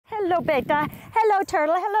hello beta, hello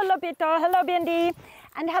turtle, hello lobito, hello bindi,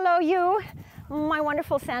 and hello you, my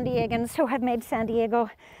wonderful San Diegans who have made San Diego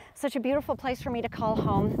such a beautiful place for me to call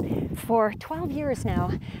home for 12 years now.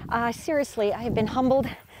 Seriously, I have been humbled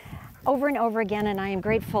over and over again, and I am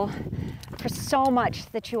grateful for so much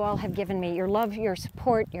that you all have given me, your love, your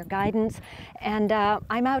support, your guidance, and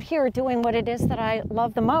I'm out here doing what it is that I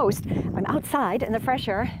love the most. I'm outside in the fresh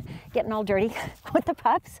air, getting all dirty with the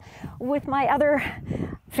pups, with my other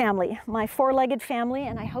family, my four-legged family,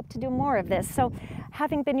 and I hope to do more of this. So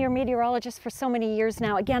having been your meteorologist for so many years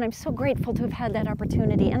now, again, I'm so grateful to have had that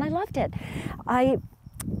opportunity, and I loved it. I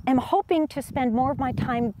am hoping to spend more of my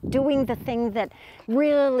time doing the thing that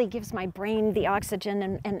really gives my brain the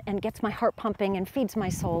oxygen and gets my heart pumping and feeds my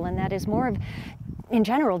soul, and that is more of, in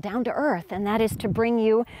general, down to earth, and that is to bring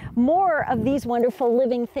you more of these wonderful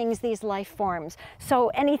living things, these life forms. So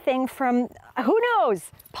anything from, who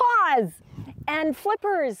knows, paws and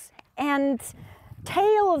flippers and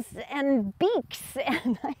tails and beaks,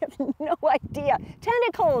 and I have no idea,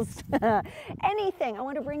 tentacles, anything. I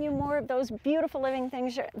want to bring you more of those beautiful living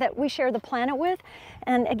things that we share the planet with.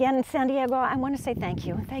 And again, San Diego, I want to say thank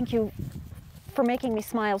you. Thank you for making me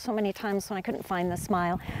smile so many times when I couldn't find the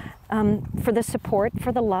smile, for the support,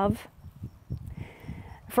 for the love,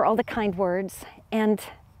 for all the kind words, and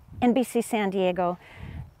NBC San Diego,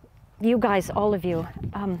 you guys, all of you,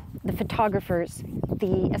 the photographers,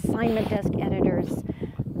 the assignment desk editors,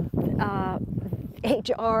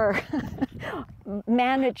 HR,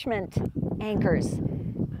 management anchors,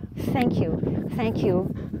 thank you. Thank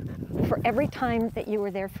you for every time that you were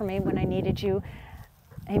there for me when I needed you.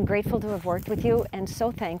 I'm grateful to have worked with you and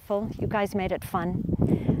so thankful. You guys made it fun.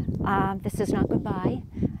 This is not goodbye.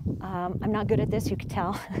 I'm not good at this, you can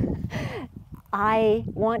tell. I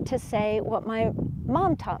want to say what my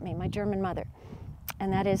mom taught me, my German mother,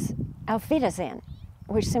 and that is Auf Wiedersehen,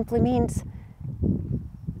 which simply means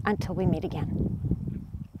until we meet again.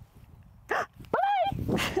 Bye!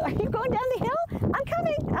 Are you going down the hill? I'm coming!